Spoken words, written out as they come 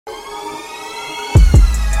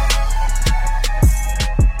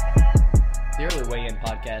Early Weigh-In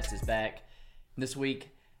podcast is back this week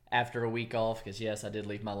after a week off because, yes, I did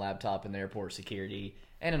leave my laptop in the airport security.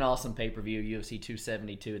 And an awesome pay-per-view, UFC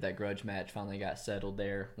 272. That grudge match finally got settled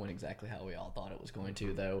there. Went exactly how we all thought it was going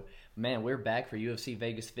to, though. Man, we're back for UFC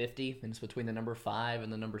Vegas 50, and it's between the number 5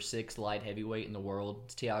 and the number 6 light heavyweight in the world.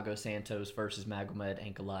 It's Thiago Santos versus Magomed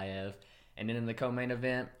Ankalaev. And then in the co-main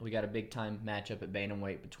event, we got a big-time matchup at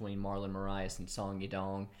bantamweight between Marlon Moraes and Song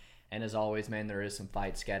Yadong. And as always, man, there is some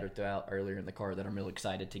fights scattered throughout earlier in the card that I'm really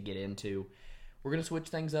excited to get into. We're going to switch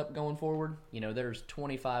things up going forward. You know, there's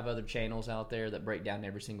 25 other channels out there that break down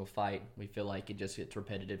every single fight. We feel like it just gets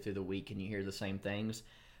repetitive through the week and you hear the same things.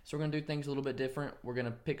 So we're going to do things a little bit different. We're going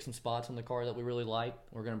to pick some spots on the card that we really like.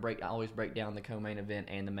 We're going to always break down the co-main event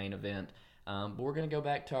and the main event. But we're going to go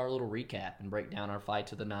back to our little recap and break down our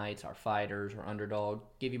fights of the nights, our fighters, our underdog,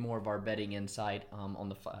 give you more of our betting insight on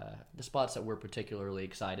the spots that we're particularly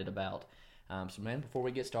excited about. So, man, before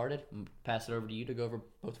we get started, I'm pass it over to you to go over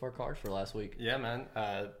both of our cards for last week. Yeah, man.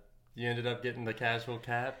 You ended up getting the casual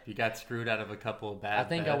cap. You got screwed out of a couple of bad I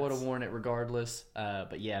think bets. I would have worn it regardless.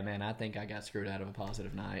 But, yeah, man, I think I got screwed out of a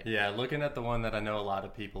positive night. Yeah, looking at the one that I know a lot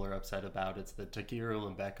of people are upset about, it's the Tagir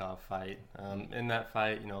Ulanbekov fight. In that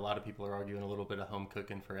fight, you know, a lot of people are arguing a little bit of home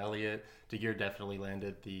cooking for Elliott. Tagir definitely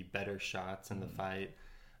landed the better shots in the fight.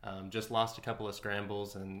 Just lost a couple of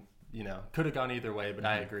scrambles and, you know, could have gone either way, but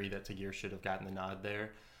I agree that Tagir should have gotten the nod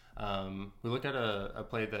there. We look at a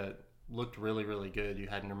play that looked really, really good. You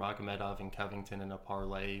had Nurmagomedov and Covington in a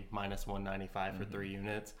parlay, minus 195 for 3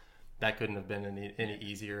 units. That couldn't have been any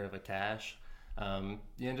easier of a cash.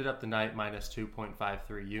 You ended up the night minus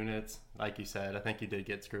 2.53 units. Like you said, I think you did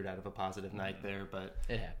get screwed out of a positive night there, but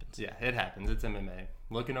it happens. Yeah, it happens. It's MMA.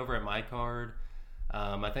 Looking over at my card,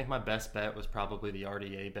 I think my best bet was probably the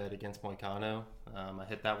RDA bet against Moicano. I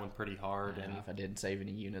hit that one pretty hard. I don't and know if I didn't save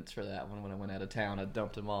any units for that one when I went out of town. I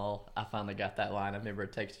dumped them all. I finally got that line. I remember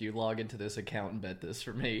it texted you, log into this account and bet this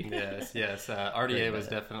for me. Yes. RDA was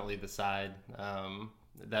definitely the side.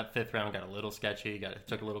 That 5th round got a little sketchy.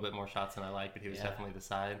 Took a little bit more shots than I liked, but he was definitely the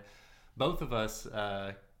side. Both of us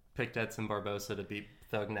picked Edson Barbosa to beat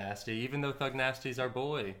Thug Nasty, even though Thug Nasty's our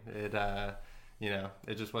boy.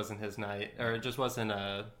 It just wasn't his night, or it just wasn't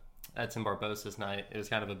Edson Barbosa's night. It was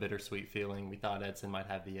kind of a bittersweet feeling. We thought Edson might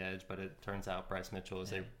have the edge, but it turns out Bryce Mitchell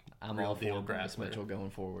is I'm real all deal for Bryce grappler. Mitchell going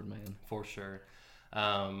forward, man. For sure.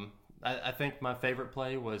 I think my favorite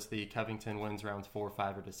play was the Covington wins rounds 4 or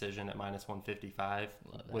 5 or decision at minus 155.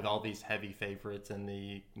 With all these heavy favorites in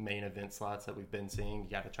the main event slots that we've been seeing, you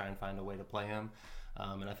got to try and find a way to play them.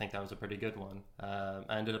 And I think that was a pretty good one.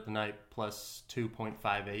 I ended up the night plus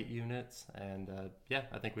 2.58 units. And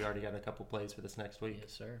I think we already got a couple plays for this next week.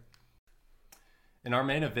 Yes, sir. In our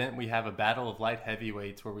main event, we have a battle of light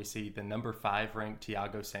heavyweights where we see the number 5 ranked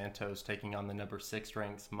Thiago Santos taking on the number 6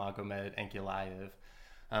 ranked Magomed Ankalaev.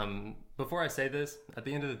 Before I say this, at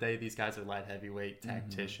the end of the day, these guys are light heavyweight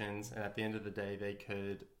tacticians. And at the end of the day, they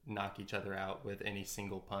could knock each other out with any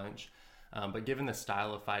single punch. But given the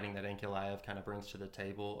style of fighting that Ankalaev kind of brings to the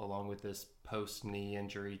table, along with this post-knee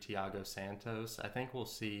injury Thiago Santos, I think we'll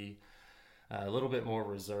see a little bit more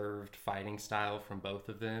reserved fighting style from both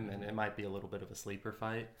of them, and it might be a little bit of a sleeper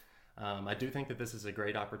fight. I do think that this is a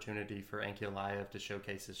great opportunity for Ankalaev to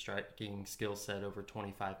showcase his striking skill set over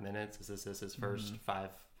 25 minutes, as this is his first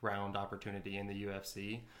 5-round opportunity in the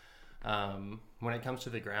UFC. When it comes to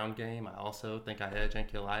the ground game, I also think I edge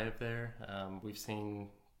Ankalaev there. We've seen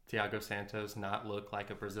Thiago Santos not look like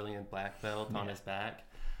a Brazilian black belt on his back.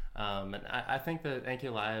 And I think that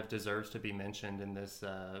Ankalaev deserves to be mentioned in this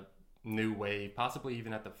new wave, possibly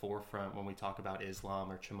even at the forefront when we talk about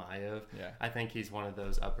Islam or Chimaev. Yeah. I think he's one of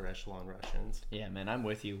those upper echelon Russians. Yeah, man, I'm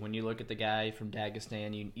with you. When you look at the guy from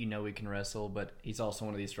Dagestan, you know he can wrestle, but he's also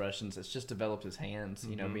one of these Russians that's just developed his hands,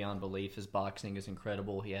 you know, beyond belief. His boxing is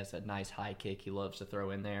incredible. He has that nice high kick he loves to throw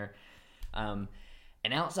in there.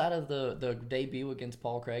 And outside of the debut against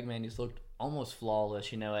Paul Craig, man, he's looked almost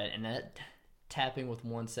flawless, you know, and that tapping with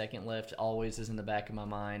 1 second left always is in the back of my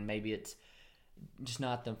mind. Maybe it's just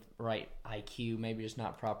not the right IQ, maybe just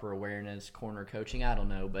not proper awareness, corner coaching, I don't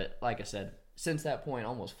know. But like I said, since that point,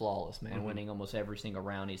 almost flawless, man, winning almost every single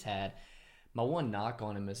round he's had. My one knock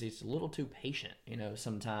on him is he's a little too patient, you know,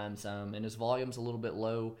 sometimes, and his volume's a little bit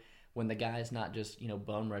low when the guy's not just, you know,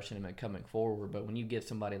 bum rushing him and coming forward. But when you get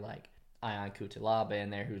somebody like Ion Cutelaba in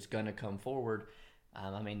there who's going to come forward,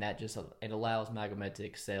 I mean, that just, it allows Magomed to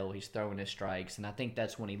excel. He's throwing his strikes, and I think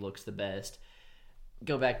that's when he looks the best.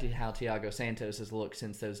 Go back to how Thiago Santos has looked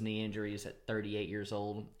since those knee injuries at 38 years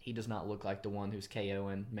old. He does not look like the one who's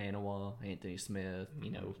KOing Manoa, Anthony Smith, you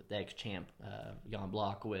know, the ex-champ Jan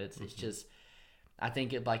Blachowicz. It's just, I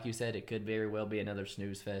think, like you said, it could very well be another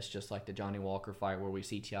snooze fest, just like the Johnny Walker fight, where we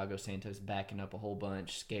see Thiago Santos backing up a whole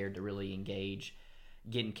bunch, scared to really engage,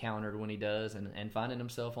 getting countered when he does, and finding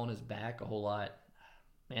himself on his back a whole lot.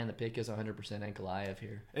 Man, the pick is 100% Ankalaev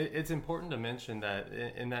here. It's important to mention that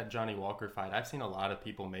in that Johnny Walker fight, I've seen a lot of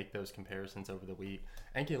people make those comparisons over the week.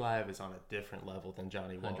 Ankalaev is on a different level than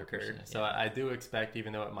Johnny Walker. So I do expect,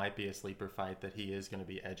 even though it might be a sleeper fight, that he is going to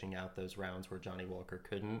be edging out those rounds where Johnny Walker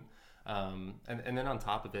couldn't. And then on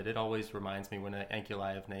top of it, it always reminds me when an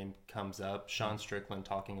Ankalaev name comes up, Sean Strickland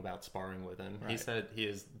talking about sparring with him. Right. He said he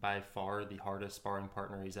is by far the hardest sparring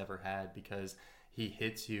partner he's ever had because he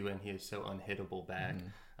hits you and he is so unhittable back.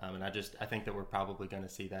 And I think that we're probably going to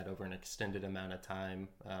see that over an extended amount of time,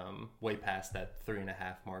 way past that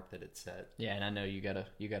 3.5 mark that it's set. Yeah, and I know you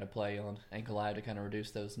gotta play on Ankalaev to kind of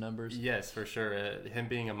reduce those numbers. Yes, for sure. Him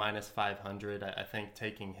being a minus 500, I think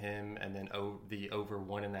taking him and then the over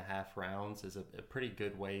 1.5 rounds is a pretty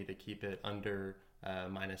good way to keep it under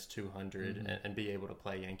minus 200 and be able to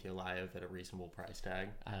play Ankalaev at a reasonable price tag.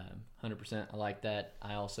 100%. I like that.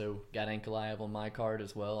 I also got Ankalaev on my card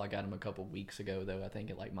as well. I got him a couple weeks ago, though. I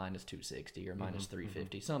think at like minus 260 or minus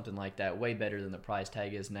 350, something like that. Way better than the price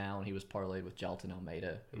tag is now. And he was parlayed with Jalton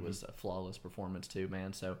Almeida. It was a flawless performance too,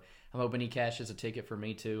 man. So I'm hoping he cashes a ticket for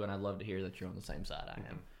me too. And I'd love to hear that you're on the same side I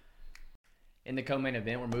am. In the co-main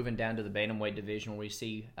event, we're moving down to the bantamweight division where we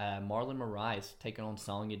see Marlon Moraes taking on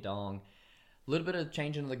Song Yadong. A little bit of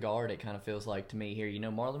changing of the guard, it kind of feels like to me here. You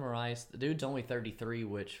know, Marlon Moraes, the dude's only 33,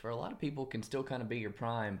 which for a lot of people can still kind of be your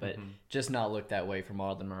prime, but just not look that way for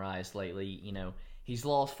Marlon Moraes lately. You know, he's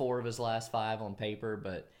lost 4 of his last 5 on paper,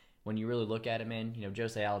 but when you really look at him, man, you know,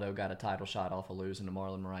 Jose Aldo got a title shot off of losing to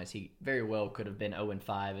Marlon Moraes. He very well could have been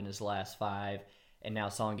 0-5 in his last 5, and now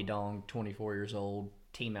Song Yadong, 24 years old,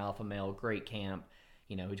 Team Alpha Male, great camp.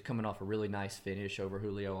 You know, he's coming off a really nice finish over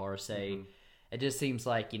Julio Arce. It just seems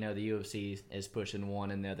like, you know, the UFC is pushing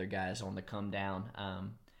one and the other guy's on the come down.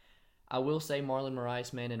 I will say Marlon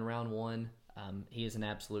Moraes, man, in round 1, he is an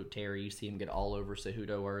absolute terror. You see him get all over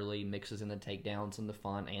Cejudo early, mixes in the takedowns in the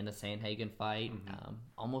Font and the Sandhagen fight.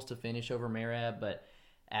 Almost a finish over Merab, but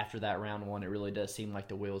after that round 1, it really does seem like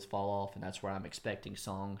the wheels fall off, and that's where I'm expecting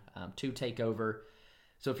Song to take over.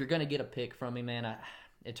 So if you're going to get a pick from me, man,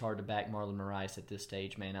 it's hard to back Marlon Moraes at this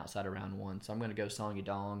stage, man, outside of round 1. So I'm going to go Song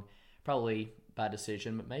Yadong. Probably by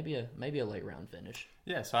decision, but maybe a late round finish.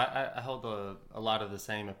 Yeah, so I hold a lot of the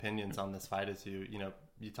same opinions on this fight as you. You know,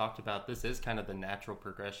 you talked about this is kind of the natural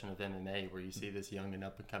progression of MMA, where you see this young and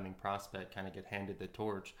up and coming prospect kind of get handed the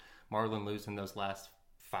torch. Marlon losing those last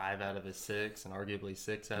 5 out of his 6, and arguably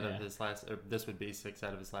 6 out of his last. Or this would be 6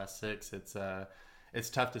 out of his last 6. It's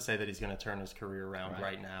tough to say that he's going to turn his career around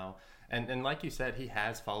right now. And like you said, he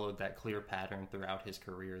has followed that clear pattern throughout his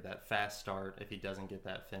career, that fast start. If he doesn't get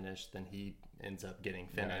that finished, then he ends up getting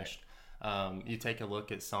finished. Right. You take a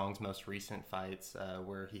look at Song's most recent fights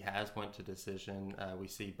where he has went to decision. We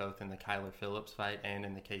see both in the Kyler Phillips fight and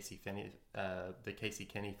in the Casey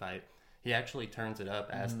Kenny fight. He actually turns it up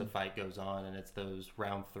as the fight goes on, and it's those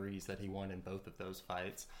round 3s that he won in both of those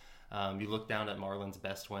fights. You look down at Marlon's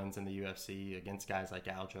best wins in the UFC against guys like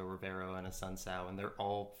Aljo Rivero and Sun Sao, and they're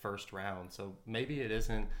all first round. So maybe it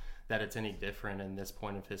isn't that it's any different in this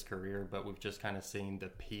point of his career, but we've just kind of seen the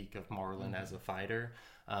peak of Marlon as a fighter.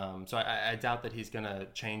 So I doubt that he's going to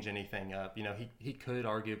change anything up. You know, he could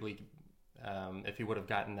arguably, if he would have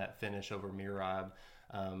gotten that finish over Merab,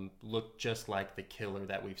 look just like the killer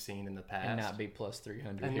that we've seen in the past. And not be plus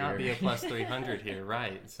 300 and here. not be a plus 300 here,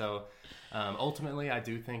 right. So ultimately, I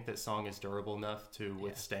do think that Song is durable enough to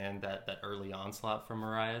withstand that early onslaught from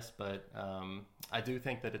Moraes, but I do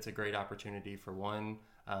think that it's a great opportunity for one,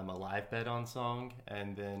 a live bet on Song,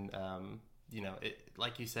 and then, you know,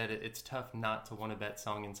 like you said, it's tough not to want to bet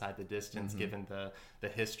Song inside the distance given the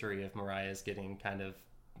history of Moraes getting kind of,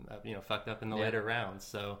 fucked up in the later rounds.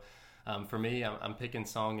 So for me, I'm picking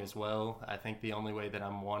Song as well. I think the only way that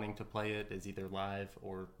I'm wanting to play it is either live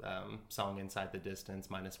or Song inside the distance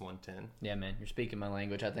minus 110. Yeah, man, you're speaking my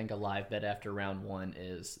language. I think a live bet after round 1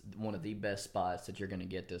 is one of the best spots that you're going to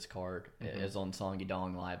get this card is on Song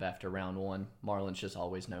Yadong live after round 1. Marlon's just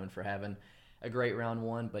always known for having a great round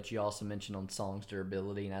 1, but you also mentioned on Song's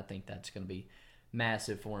durability, and I think that's going to be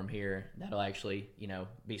massive for him here. That'll actually,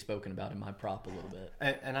 be spoken about in my prop a little bit.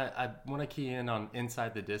 And I want to key in on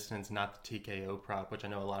inside the distance, not the TKO prop, which I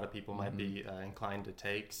know a lot of people might be inclined to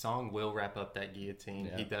take. Song will wrap up that guillotine.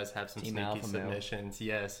 Yeah. He does have some sneaky submissions.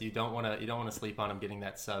 Yes, you don't want to sleep on him getting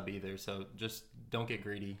that sub either. So just don't get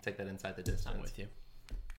greedy. Take that inside the distance. I'm with you.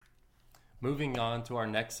 Moving on to our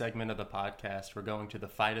next segment of the podcast, we're going to the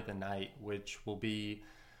fight of the night, which will be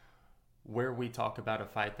where we talk about a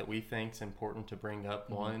fight that we think is important to bring up,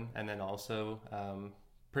 one, and then also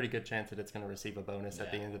pretty good chance that it's going to receive a bonus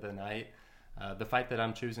at the end of the night. The fight that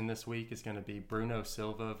I'm choosing this week is going to be Bruno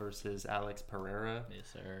Silva versus Alex Pereira.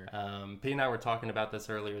 Yes, sir. P and I were talking about this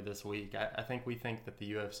earlier this week. I think we think that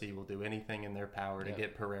the UFC will do anything in their power to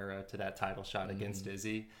get Pereira to that title shot against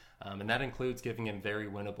Izzy. And that includes giving him very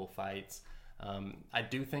winnable fights. I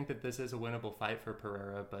do think that this is a winnable fight for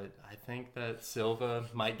Pereira, but I think that Silva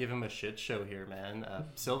might give him a shit show here, man.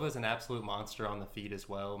 Silva's an absolute monster on the feet as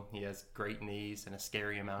well. He has great knees and a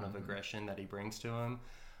scary amount of aggression that he brings to him.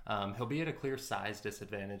 He'll be at a clear size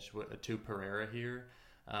disadvantage to Pereira here.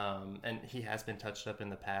 And he has been touched up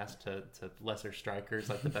in the past to lesser strikers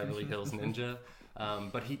like the Beverly Hills Ninja.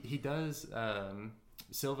 But he does...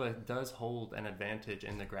 Silva does hold an advantage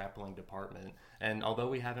in the grappling department. And although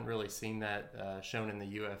we haven't really seen that shown in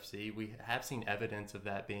the UFC, we have seen evidence of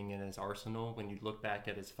that being in his arsenal. When you look back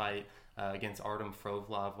at his fight against Artem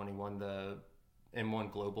Frolov when he won the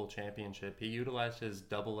M1 Global Championship, he utilized his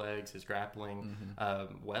double legs, his grappling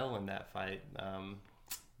well in that fight.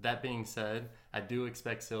 That being said, I do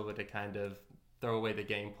expect Silva to kind of throw away the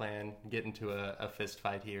game plan, get into a fist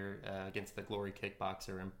fight here against the Glory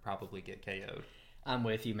kickboxer and probably get KO'd. I'm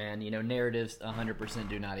with you, man. Narratives 100%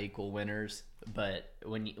 do not equal winners, but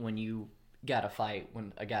when you got a fight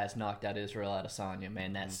when a guy's knocked out Israel Adesanya,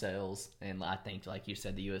 man, that sells. And I think, like you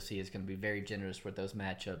said, the UFC is going to be very generous with those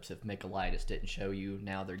matchups. If Ankalaev didn't show you,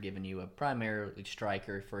 now they're giving you a primarily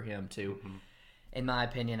striker for him to, in my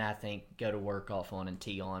opinion, I think, go to work off on and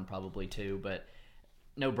tee on probably too. But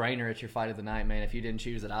no brainer, it's your fight of the night, man. If you didn't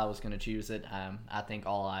choose it, I was going to choose it. I think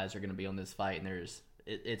all eyes are going to be on this fight, and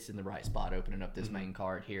it's in the right spot opening up this main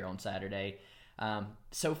card here on Saturday.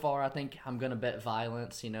 So far, I think I'm going to bet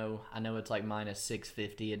violence. I know it's like minus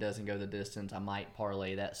 650. It doesn't go the distance. I might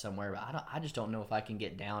parlay that somewhere, but I just don't know if I can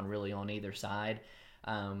get down really on either side.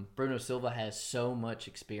 Bruno Silva has so much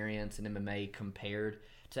experience in MMA compared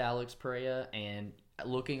to Alex Pereira, and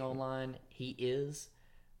looking online, he is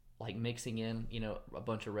like mixing in, a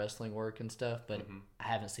bunch of wrestling work and stuff, but I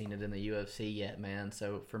haven't seen it in the UFC yet, man.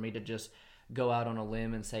 So for me to just go out on a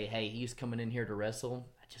limb and say, hey, he's coming in here to wrestle,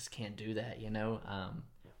 I just can't do that,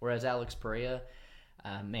 Whereas Alex Pereira,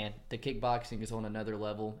 man, the kickboxing is on another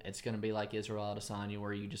level. It's going to be like Israel Adesanya,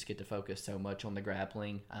 where you just get to focus so much on the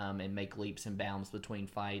grappling and make leaps and bounds between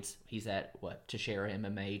fights. He's at, Teixeira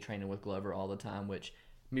MMA, training with Glover all the time, which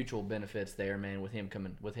mutual benefits there, man, with him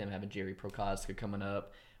having Jerry Prochazka coming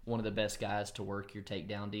up, one of the best guys to work your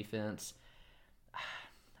takedown defense.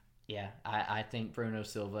 Yeah, I think Bruno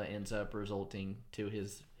Silva ends up resulting to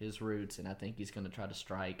his roots, and I think he's going to try to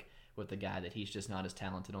strike with the guy that he's just not as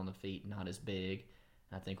talented on the feet, not as big.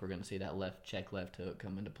 I think we're going to see that left hook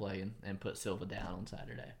come into play and put Silva down on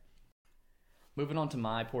Saturday. Moving on to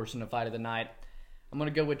my portion of fight of the night, I'm going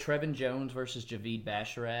to go with Trevin Jones versus Javid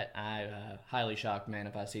Basharat. I highly shocked, man,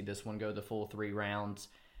 if I see this one go the full 3 rounds.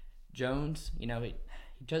 Jones, he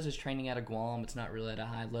does his training out of Guam. It's not really at a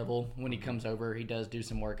high level. When he comes over, he does do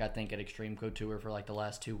some work, I think, at Extreme Couture for like the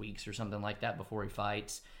last 2 weeks or something like that before he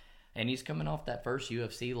fights. And he's coming off that first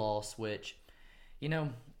UFC loss, which,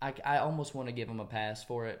 I almost want to give him a pass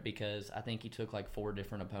for it because I think he took like 4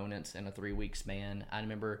 different opponents in a 3-week span. I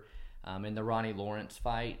remember in the Ronnie Lawrence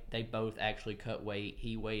fight, they both actually cut weight.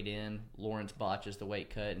 He weighed in, Lawrence botches the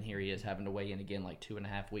weight cut, and here he is having to weigh in again like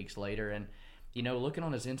 2.5 weeks later. And, looking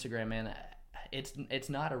on his Instagram, man, it's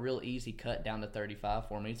not a real easy cut down to 35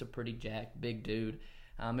 for him. He's a pretty jacked, big dude.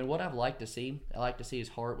 And what I like to see his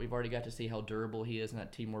heart. We've already got to see how durable he is in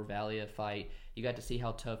that Timur Valiev fight. You got to see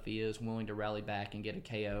how tough he is, willing to rally back and get a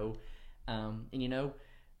KO.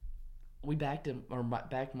 We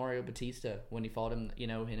backed Mario Batista when he fought him,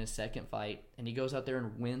 in his second fight. And he goes out there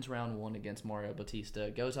and wins round 1 against Mario Batista.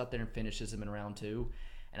 Goes out there and finishes him in round 2.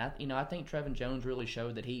 And I think Trevin Jones really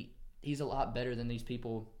showed that he's a lot better than these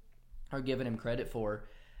people are giving him credit for.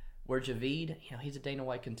 Where Javid, he's a Dana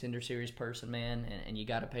White Contender Series person, man, and you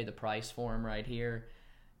got to pay the price for him right here.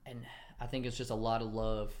 And I think it's just a lot of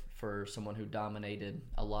love for someone who dominated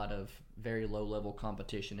a lot of very low-level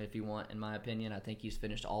competition, if you want, in my opinion. I think he's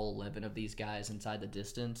finished all 11 of these guys inside the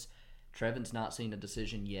distance. Trevin's not seen a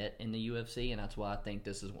decision yet in the UFC, and that's why I think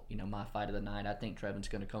this is, my fight of the night. I think Trevin's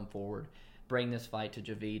going to come forward, bring this fight to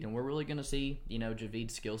Javid, and we're really going to see,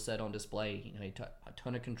 Javid's skill set on display. He took a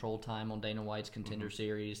ton of control time on Dana White's Contender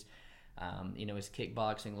Series. His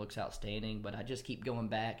kickboxing looks outstanding, but I just keep going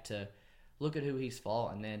back to look at who he's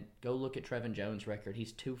fought, and then go look at Trevin Jones' record.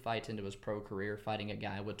 He's 2 fights into his pro career, fighting a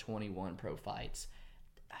guy with 21 pro fights.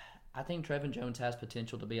 I think Trevin Jones has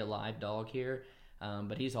potential to be a live dog here,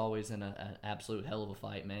 but he's always in an absolute hell of a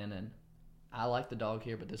fight, man, and I like the dog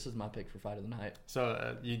here, but this is my pick for fight of the night.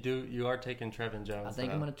 So you are taking Trevin Jones. I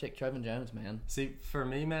think I'm going to take Trevin Jones, man. See, for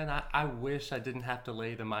me, man, I wish I didn't have to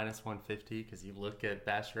lay the minus 150 because you look at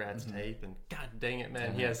Basharat's tape and god dang it,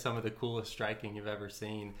 man, he has some of the coolest striking you've ever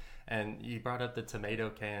seen. And you brought up the tomato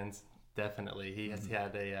cans. Definitely. He has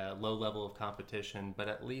had a low level of competition, but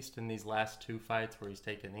at least in these last 2 fights where he's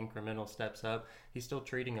taken incremental steps up, he's still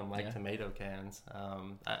treating them like tomato cans.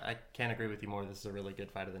 I can't agree with you more. This is a really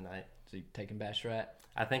good fight of the night. So you taking Basharat?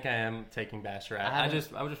 I think I am taking Basharat. I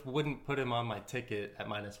just wouldn't put him on my ticket at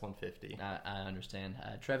minus 150. I understand.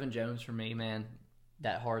 Trevin Jones for me, man.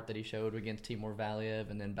 That heart that he showed against Timur Valiev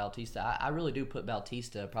and then Bautista. I really do put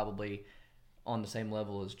Bautista probably on the same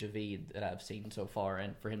level as Javid that I've seen so far,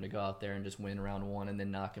 and for him to go out there and just win round 1 and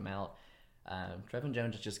then knock him out. Trevin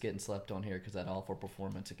Jones is just getting slept on here because that awful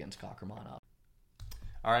performance against Kakramanov.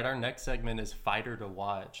 All right, our next segment is Fighter to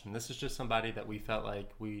Watch, and this is just somebody that we felt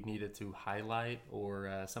like we needed to highlight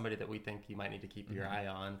or somebody that we think you might need to keep your eye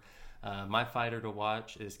on. My fighter to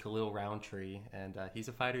watch is Khalil Roundtree, and he's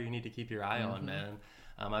a fighter you need to keep your eye on, man.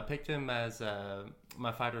 I picked him as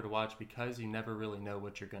my fighter to watch because you never really know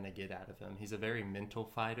what you're going to get out of him. He's a very mental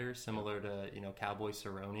fighter, similar to Cowboy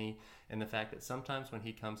Cerrone, in the fact that sometimes when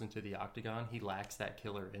he comes into the octagon, he lacks that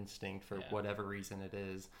killer instinct for whatever reason it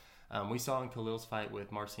is. We saw in Khalil's fight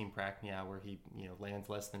with Marcin Prachniow where he lands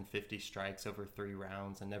less than 50 strikes over 3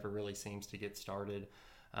 rounds and never really seems to get started.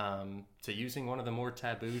 To using one of the more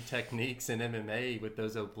taboo techniques in MMA with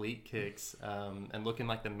those oblique kicks and looking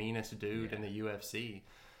like the meanest dude in the UFC.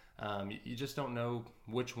 You just don't know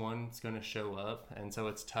which one's going to show up, and so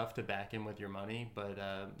it's tough to back him with your money, but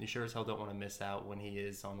you sure as hell don't want to miss out when he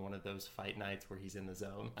is on one of those fight nights where he's in the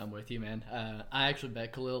zone. I'm with you, man. I actually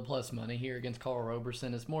bet Khalil plus money here against Carl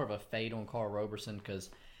Roberson. It's more of a fade on Carl Roberson because,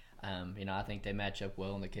 I think they match up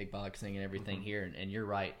well in the kickboxing and everything here, and you're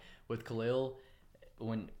right. With Khalil,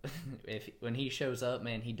 when he shows up,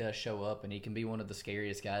 man, he does show up, and he can be one of the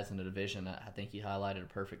scariest guys in the division. I think he highlighted a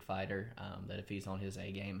perfect fighter that if he's on his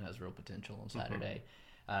A game has real potential on Saturday.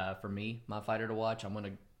 For me, my fighter to watch, I'm going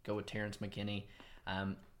to go with Terrence McKinney.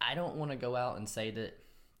 I don't want to go out and say that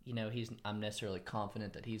I'm necessarily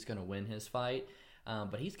confident that he's going to win his fight,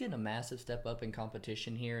 but he's getting a massive step up in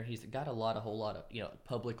competition here. He's got a whole lot of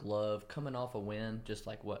public love coming off a win, just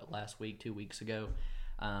like last week, 2 weeks ago.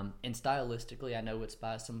 And stylistically, I know it's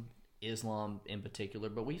by some Islam in particular,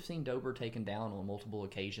 but we've seen Dober taken down on multiple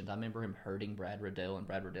occasions. I remember him hurting Brad Riddell, and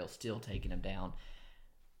Brad Riddell still taking him down.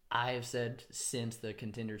 I have said since the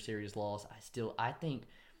Contender Series loss, I think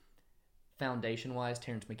foundation-wise,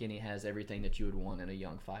 Terrence McKinney has everything that you would want in a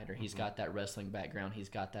young fighter. He's got that wrestling background. He's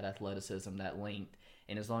got that athleticism, that length.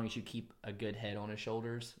 And as long as you keep a good head on his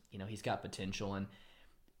shoulders, he's got potential. And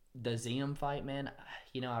the Ziem fight, man,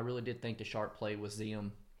 I really did think the sharp play was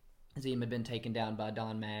Ziem. Ziem had been taken down by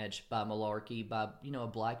Don Madge, by Malarkey, by, a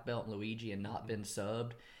black belt in Luigi and not been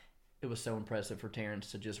subbed. It was so impressive for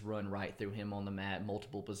Terrence to just run right through him on the mat,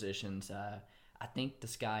 multiple positions. I think the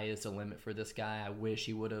sky is the limit for this guy. I wish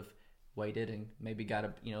he would have waited and maybe got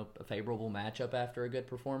a favorable matchup after a good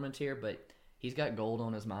performance here, but he's got gold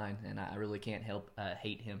on his mind, and I really can't help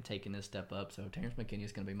hate him taking this step up. So Terrence McKinney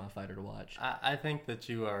is going to be my fighter to watch. I think that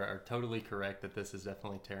you are totally correct that this is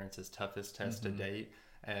definitely Terrence's toughest test to date.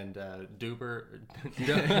 And Dober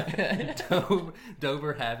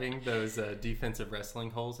having those defensive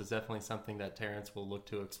wrestling holes is definitely something that Terrence will look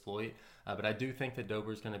to exploit. But I do think that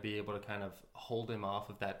Dober's going to be able to kind of hold him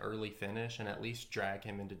off of that early finish and at least drag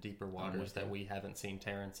him into deeper waters that we haven't seen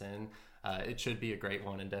Terrence in. It should be a great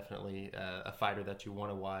one and definitely a fighter that you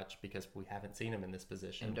want to watch because we haven't seen him in this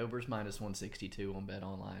position. And Dober's minus 162 on Bet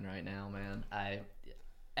Online right now, man.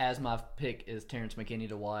 As my pick is Terrence McKinney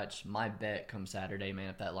to watch, my bet come Saturday, man,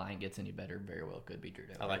 if that line gets any better, very well could be Drew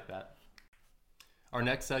Dober. I like that. Our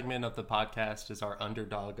next segment of the podcast is our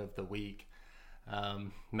underdog of the week.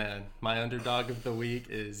 Man, my underdog of the week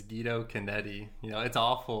is Guido Canetti. It's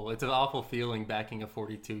awful. It's an awful feeling backing a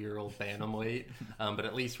 42-year-old bantamweight, but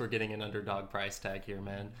at least we're getting an underdog price tag here,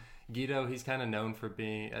 man. Guido, he's kind of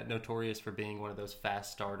notorious for being one of those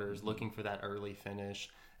fast starters, looking for that early finish.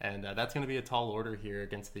 And that's going to be a tall order here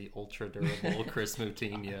against the ultra-durable Chris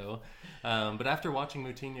Moutinho. But after watching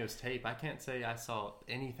Moutinho's tape, I can't say I saw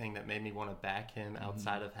anything that made me want to back him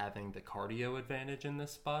outside of having the cardio advantage in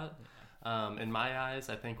this spot. In my eyes,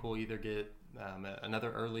 I think we'll either get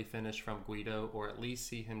another early finish from Guido or at least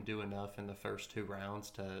see him do enough in the first 2 rounds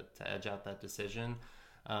to edge out that decision.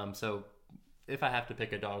 So if I have to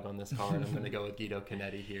pick a dog on this card, I'm going to go with Guido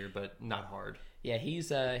Canetti here, but not hard. Yeah, he's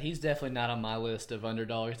definitely not on my list of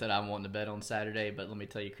underdogs that I'm wanting to bet on Saturday. But let me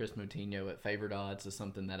tell you, Chris Moutinho at favored odds is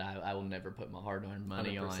something that I will never put my hard-earned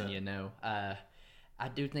money 100%. on. You know, I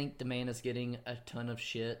do think the man is getting a ton of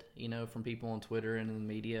shit, you know, from people on Twitter and in the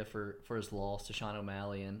media for his loss to Sean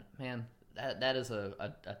O'Malley. And man, that is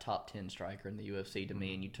a top 10 striker in the UFC to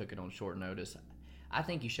me, and you took it on short notice. I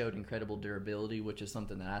think he showed incredible durability, which is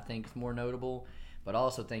something that I think is more notable. But I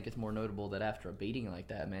also think it's more notable that after a beating like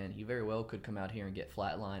that, man, he very well could come out here and get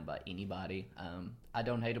flatlined by anybody. I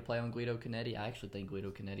don't hate to play on Guido Canetti. I actually think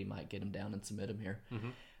Guido Canetti might get him down and submit him here.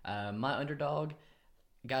 My underdog,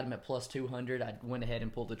 got him at plus 200. I went ahead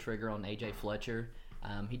and pulled the trigger on AJ Fletcher.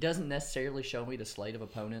 He doesn't necessarily show me the slate of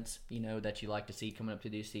opponents, you know, that you like to see coming up to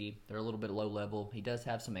DC. They're a little bit low level. He does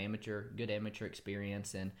have some good amateur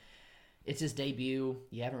experience, and it's his debut.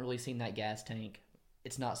 You haven't really seen that gas tank.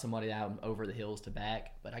 It's not somebody that I'm over the hills to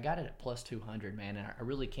back, but I got it at plus 200, man, and I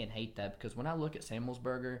really can't hate that because when I look at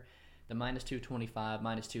Samuelsberger, the minus 225,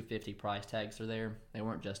 minus 250 price tags are there. They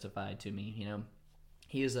weren't justified to me, you know.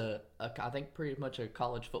 He is I think pretty much a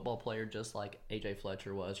college football player just like AJ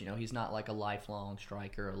Fletcher was. You know, he's not like a lifelong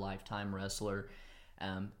striker, a lifetime wrestler.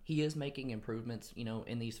 He is making improvements, you know,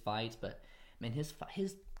 in these fights, but man, his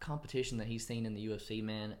competition that he's seen in the UFC,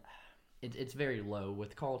 man, it's very low.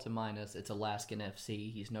 With Carlton Minus, it's Alaskan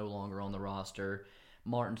FC. He's no longer on the roster.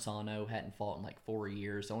 Martin Sano hadn't fought in like 4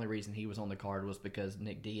 years. The only reason he was on the card was because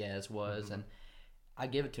Nick Diaz was. And I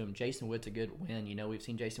give it to him. Jason Witt's a good win. You know, we've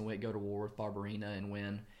seen Jason Witt go to war with Barberina and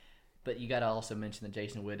win. But you got to also mention that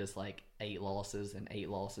Jason Witt is like 8 losses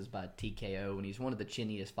by TKO. And he's one of the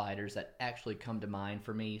chinniest fighters that actually come to mind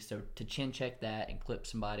for me. So to chin check that and clip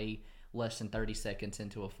somebody less than 30 seconds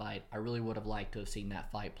into a fight, I really would have liked to have seen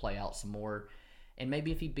that fight play out some more. And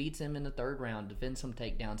maybe if he beats him in the third round, defends some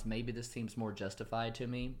takedowns, maybe this seems more justified to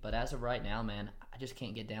me. But as of right now, man, I just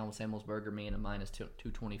can't get down with Samuelsberger being a minus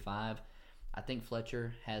 225. I think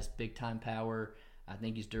Fletcher has big-time power. I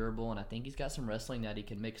think he's durable, and I think he's got some wrestling that he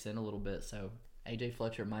can mix in a little bit. So AJ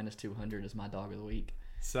Fletcher minus 200 is my dog of the week.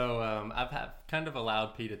 So I've kind of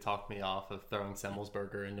allowed P to talk me off of throwing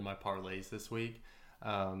Samuelsberger into my parlays this week.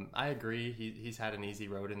 I agree. He's had an easy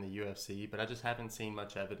road in the UFC, but I just haven't seen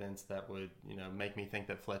much evidence that would, you know, make me think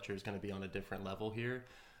that Fletcher is going to be on a different level here.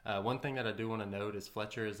 One thing that I do want to note is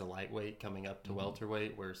Fletcher is a lightweight coming up to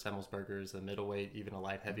welterweight, where Samuelsberger is a middleweight, even a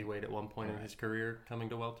light heavyweight at one point in his career coming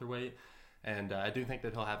to welterweight. And I do think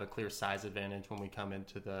that he'll have a clear size advantage when we come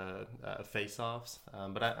into the face-offs.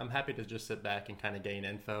 But I'm happy to just sit back and kind of gain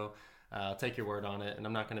info. I'll take your word on it, and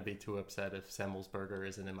I'm not going to be too upset if Samuelsberger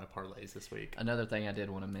isn't in my parlays this week. Another thing I did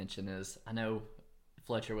want to mention is I know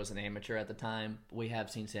Fletcher was an amateur at the time. We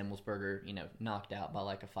have seen Samuelsberger, you know, knocked out by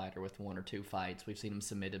like a fighter with 1 or 2 fights. We've seen him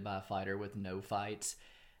submitted by a fighter with no fights.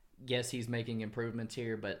 Yes, he's making improvements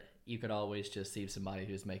here, but you could always just see somebody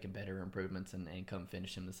who's making better improvements and come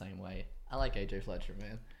finish him the same way. I like AJ Fletcher,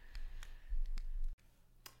 man.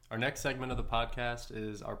 Our next segment of the podcast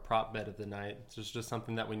is our prop bet of the night. It's just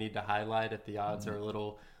something that we need to highlight. If the odds are a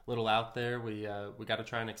little out there, we got to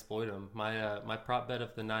try and exploit them. My prop bet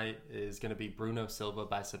of the night is going to be Bruno Silva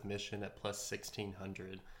by submission at plus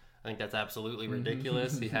 1,600. I think that's absolutely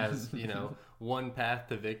ridiculous. He has, you know, one path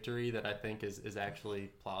to victory that I think is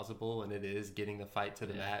actually plausible, and it is getting the fight to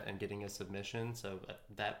the mat and getting a submission. So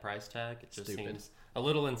that price tag, it just seems a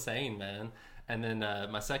little insane, man. And then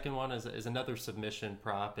my second one is another submission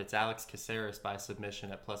prop. It's Alex Caceres by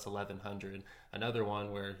submission at plus 1,100. Another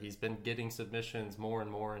one where he's been getting submissions more and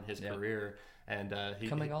more in his career. And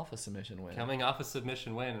coming off a submission win.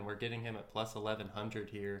 And we're getting him at plus 1,100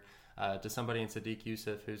 here to somebody in Sadiq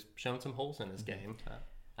Youssef who's shown some holes in his game.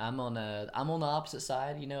 I'm on the opposite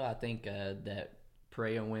side. You know, I think that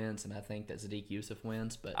Pereira wins, and I think that Sadiq Youssef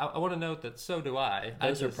wins. But I want to note that so do I.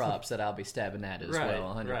 Those are props that I'll be stabbing at as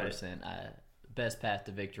well, 100%. Best path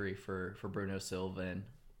to victory for Bruno Silva, and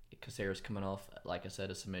Caceres coming off, like I said,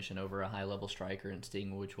 a submission over a high-level striker in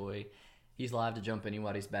Sting Wuchoi. He's live to jump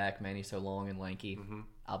anybody's back, man. He's so long and lanky.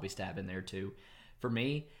 I'll be stabbing there too. For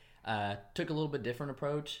me, took a little bit different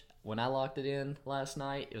approach. When I locked it in last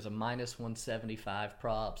night, it was a minus 175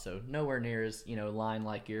 prop, so nowhere near as, you know, line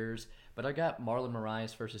like yours. But I got Marlon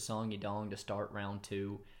Moraes versus Song Yadong to start round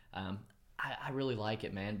 2. I really like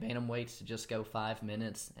it, man. Bantamweights to just go 5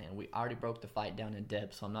 minutes, and we already broke the fight down in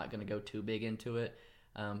depth, so I'm not going to go too big into it.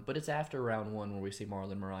 But it's after round 1 where we see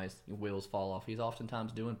Marlon Moraes' wheels fall off. He's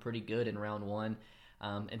oftentimes doing pretty good in round 1.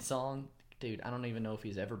 And Song, dude, I don't even know if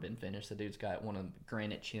he's ever been finished. The dude's got one of the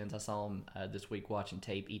granite chins. I saw him this week watching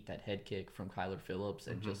tape eat that head kick from Kyler Phillips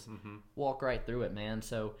and just walk right through it, man.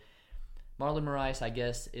 So Marlon Moraes, I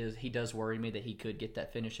guess, he does worry me that he could get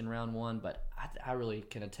that finish in round one, but I really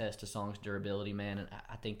can attest to Song's durability, man, and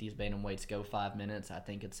I think these bantamweights go 5 minutes. I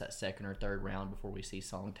think it's that second or third round before we see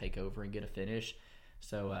Song take over and get a finish.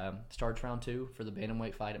 So starts round 2 for the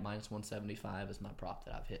bantamweight fight at minus 175 is my prop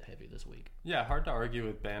that I've hit heavy this week. Yeah, hard to argue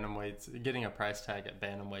with bantamweights. Getting a price tag at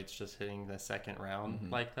bantamweights just hitting the second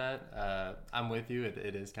round like that. I'm with you.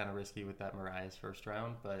 It is kind of risky with that Moraes first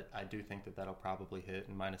round, but I do think that that'll probably hit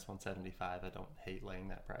in minus 175. I don't hate laying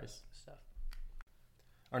that price. Stuff.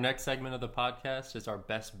 Our next segment of the podcast is our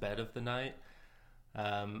best bet of the night.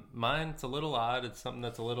 Mine's a little odd. It's something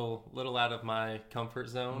that's a little out of my comfort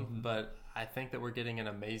zone, but I think that we're getting an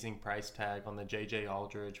amazing price tag on the J.J.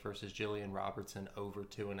 Aldridge versus Jillian Robertson over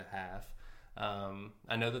 2.5.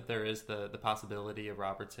 I know that there is the possibility of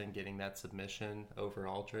Robertson getting that submission over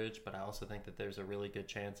Aldridge, but I also think that there's a really good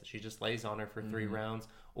chance that she just lays on her for 3 rounds,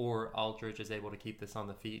 or Aldridge is able to keep this on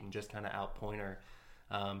the feet and just kind of outpoint her.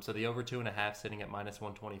 So the over 2.5 sitting at minus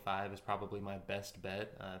 125 is probably my best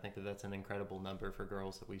bet. I think that that's an incredible number for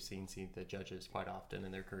girls that we've seen the judges quite often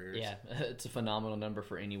in their careers. Yeah, it's a phenomenal number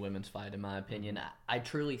for any women's fight, in my opinion. I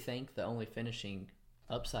truly think the only finishing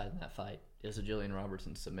upside in that fight is a Jillian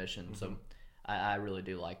Robertson submission. So I really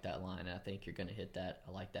do like that line, and I think you're going to hit that.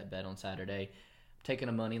 I like that bet on Saturday. Taking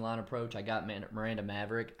a money line approach, I got Miranda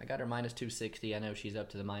Maverick. I got her minus 260. I know she's up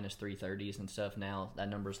to the minus 330s and stuff now. That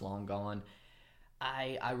number's long gone.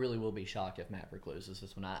 I really will be shocked if Maverick loses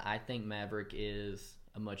this one. I think Maverick is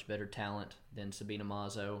a much better talent than Sabina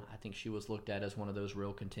Mazo. I think she was looked at as one of those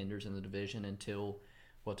real contenders in the division until,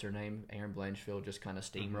 what's her name, Erin Blanchfield just kind of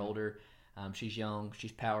steamrolled her. She's young,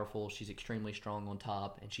 she's powerful, she's extremely strong on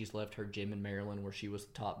top, and she's left her gym in Maryland where she was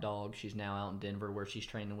the top dog. She's now out in Denver where she's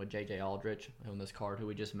training with J.J. Aldrich on this card, who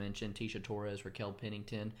we just mentioned, Tisha Torres, Raquel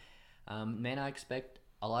Pennington. Man, I expect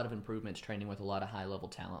a lot of improvements training with a lot of high-level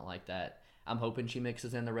talent like that. I'm hoping she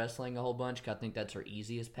mixes in the wrestling a whole bunch, because I think that's her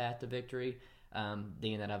easiest path to victory.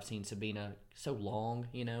 Being that I've seen Sabina so long,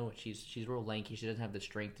 she's real lanky. She doesn't have the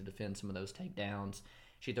strength to defend some of those takedowns.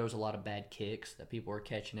 She throws a lot of bad kicks that people are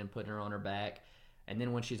catching and putting her on her back. And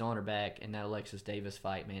then when she's on her back in that Alexis Davis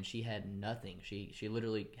fight, man, she had nothing. She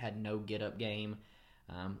literally had no get-up game.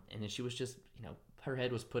 And then she was just, her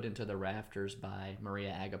head was put into the rafters by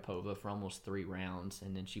Maria Agapova for almost 3 rounds.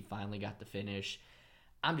 And then she finally got the finish.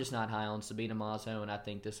 I'm just not high on Sabina Mazo, and I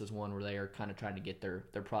think this is one where they are kind of trying to get their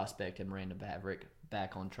prospect and Miranda Maverick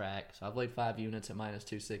back on track. So I've laid 5 units at minus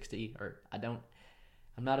 260.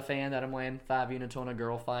 I'm not a fan that I'm laying 5 units on a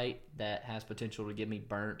girl fight that has potential to get me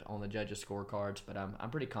burnt on the judges' scorecards, but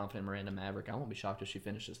I'm pretty confident in Miranda Maverick. I won't be shocked if she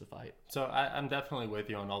finishes the fight. So I'm definitely with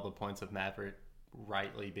you on all the points of Maverick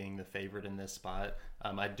rightly being the favorite in this spot.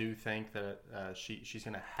 I do think that she's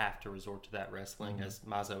going to have to resort to that wrestling, as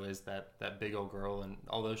Mazo is that big old girl, and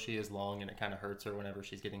although she is long and it kind of hurts her whenever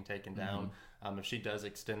she's getting taken down, if she does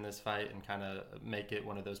extend this fight and kind of make it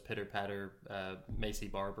one of those pitter-patter Macy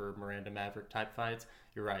Barber, Miranda Maverick type fights,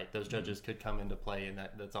 you're right, those judges could come into play, and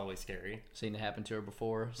that's always scary. Seen it happen to her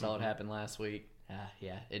before, saw it happen last week.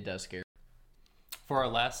 Yeah, it does scare. For our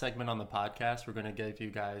last segment on the podcast, we're going to give you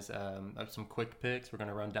guys some quick picks. We're going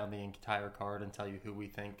to run down the entire card and tell you who we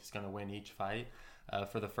think is going to win each fight.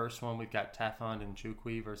 For the first one, we've got Tafon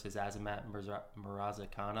Nchukwi versus Azamat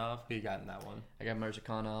Murzakanov. Who you got in that one? I got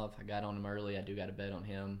Murzakanov. I got on him early. I do got a bet on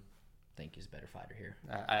him. I think he's a better fighter here.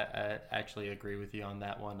 I actually agree with you on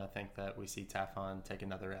that one. I think that we see Tafon take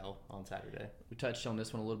another L on Saturday. We touched on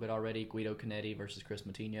this one a little bit already. Guido Canetti versus Chris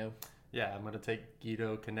Moutinho. Yeah, I'm going to take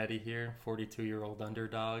Guido Canetti here, 42-year-old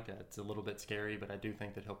underdog. It's a little bit scary, but I do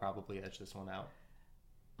think that he'll probably edge this one out.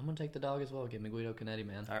 I'm going to take the dog as well. Give me Guido Canetti,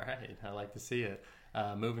 man. All right, I like to see it.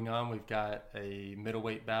 Moving on, we've got a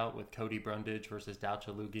middleweight bout with Cody Brundage versus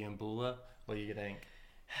Dalcha Lugiambula. What do you think?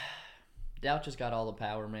 Dalcha's got all the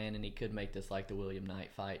power, man, and he could make this like the William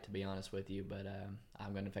Knight fight, to be honest with you. But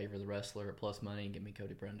I'm going to favor the wrestler at plus money and give me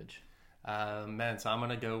Cody Brundage. So I'm going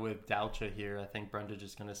to go with Dalcha here. I think Brundage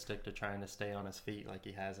is going to stick to trying to stay on his feet like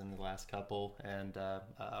he has in the last couple, and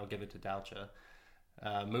I'll give it to Dalcha.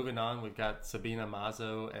 Moving on, we've got Sabina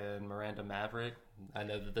Mazo and Miranda Maverick. I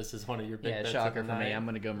know that this is one of your big bets shocker for me. I'm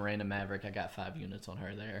going to go Miranda Maverick. I got 5 units on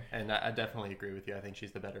her there. And I definitely agree with you. I think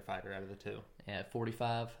she's the better fighter out of the two. At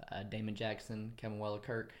 45, Damon Jackson, Kevin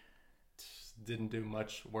Kirk. Didn't do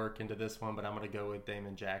much work into this one, but I'm going to go with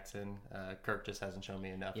Damon Jackson. Kirk just hasn't shown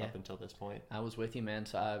me enough up until this point. I was with you, man.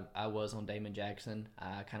 So I was on Damon Jackson.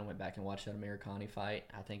 I kind of went back and watched that Americani fight.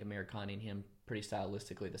 I think Americani and him pretty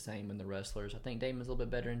stylistically the same in the wrestlers. I think Damon's a little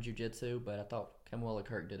bit better in jiu-jitsu, but I thought Kevin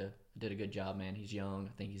Kirk did a good job, man. He's young.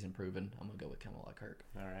 I think he's improving. I'm going to go with Kevin Kirk.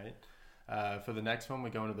 All right. For the next one, we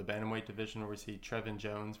go into the bantamweight division where we see Trevin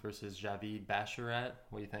Jones versus Javid Basharat.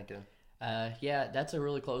 What are you thinking? Yeah, that's a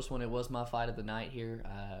really close one. It was my fight of the night here.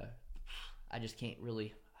 I just can't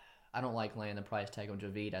really... I don't like laying the price tag on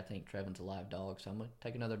Javid. I think Trevin's a live dog, so I'm going to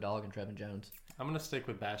take another dog and Trevin Jones. I'm going to stick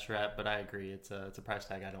with Basharat, but I agree. It's a price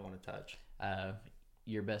tag I don't want to touch.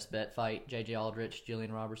 Your best bet fight, J.J. Aldrich,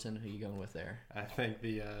 Jillian Robertson. Who are you going with there? I think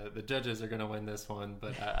the judges are going to win this one,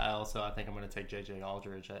 but I think I'm going to take J.J.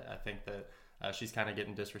 Aldrich. I think that she's kind of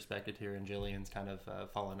getting disrespected here, and Jillian's kind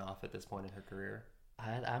of fallen off at this point in her career.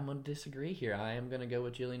 I'm going to disagree here. I am going to go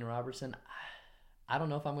with Jillian Robertson. I don't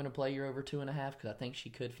know if I'm going to play her over 2.5 because I think she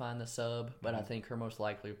could find the sub, but I think her most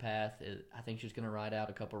likely path is I think she's going to ride out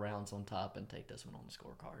a couple rounds on top and take this one on the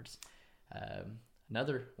scorecards.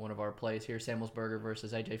 Another one of our plays here, Semmelsberger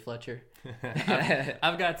versus AJ Fletcher.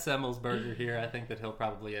 I've got Semmelsberger here. I think that he'll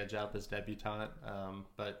probably edge out this debutante,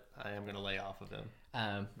 but I am going to lay off of him.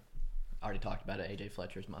 Already talked about it. AJ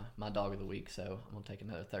Fletcher's my dog of the week, so I'm going to take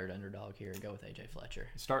another third underdog here and go with AJ Fletcher.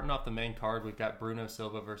 Starting off the main card, we've got Bruno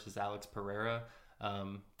Silva versus Alex Pereira.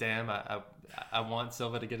 I want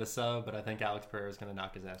Silva to get a sub, but I think Alex Pereira is going to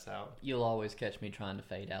knock his ass out. You'll always catch me trying to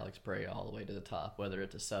fade Alex Pereira all the way to the top, whether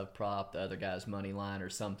it's a sub prop, the other guy's money line, or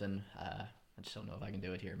something. I just don't know if I can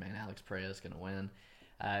do it here, man. Alex Pereira is going to win.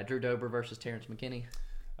 Drew Dober versus Terrence McKinney.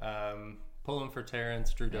 Pulling for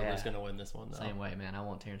Terrence. Drew Dober's going to win this one, though. Same way, man. I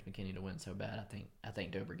want Terrence McKinney to win so bad. I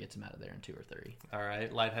think Dober gets him out of there in 2 or 3. All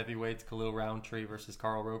right. Light heavyweights, Khalil Roundtree versus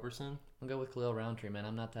Carl Roberson. I'll go with Khalil Roundtree, man.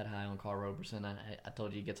 I'm not that high on Carl Roberson. I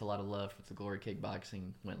told you he gets a lot of love with the Glory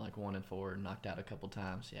Kickboxing. Went like 1-4 and knocked out a couple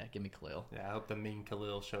times. Yeah, give me Khalil. Yeah, I hope the mean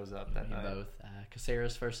Khalil shows up that night. Both.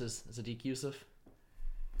 Caceres versus Sadiq Yusuf.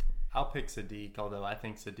 I'll pick Sadiq, although I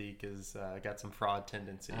think Sadiq has got some fraud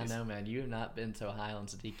tendencies. I know, man. You have not been so high on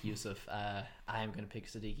Sadiq Yusuf. I am going to pick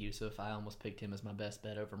Sadiq Yusuf. I almost picked him as my best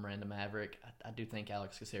bet over Miranda Maverick. I do think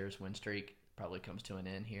Alex Caceres' win streak probably comes to an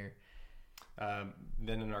end here.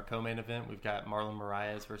 Then in our co-main event, we've got Marlon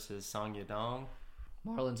Moraes versus Song Yadong.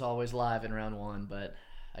 Marlon's always live in round 1, but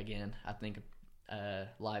again, I think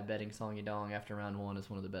live betting Song Yadong after round 1 is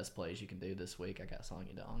one of the best plays you can do this week. I got Song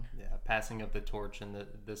Yadong. Yeah, passing of the torch in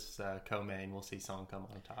this co-main, we'll see Song come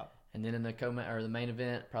on top. And then in the the main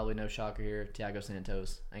event, probably no shocker here, Thiago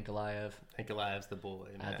Santos, Ankalaev. Ankalaev's the boy,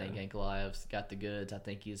 man. I think Ankalaev's got the goods. I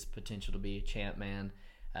think he's potential to be a champ, man.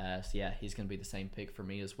 So yeah, he's going to be the same pick for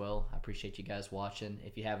me as well. I appreciate you guys watching.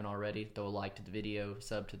 If you haven't already, throw a like to the video,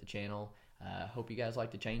 sub to the channel. Hope you guys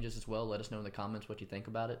like the changes as well. Let us know in the comments what you think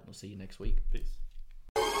about it. We'll see you next week. Peace.